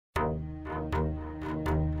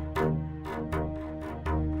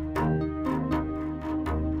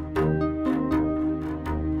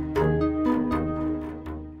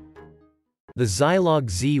The Zilog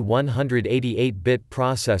Z180 8-bit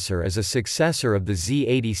processor is a successor of the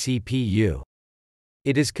Z80 CPU.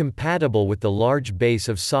 It is compatible with the large base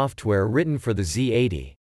of software written for the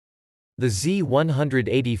Z80. The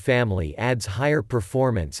Z180 family adds higher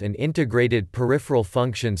performance and integrated peripheral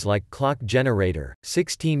functions like clock generator,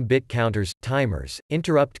 16-bit counters, timers,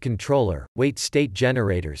 interrupt controller, wait state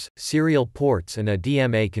generators, serial ports and a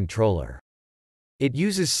DMA controller. It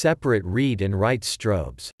uses separate read and write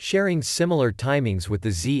strobes, sharing similar timings with the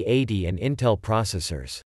Z80 and Intel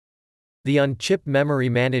processors. The on-chip memory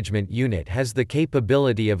management unit has the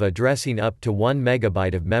capability of addressing up to 1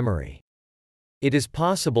 MB of memory. It is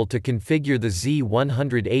possible to configure the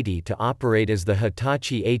Z180 to operate as the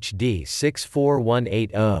Hitachi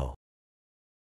HD64180.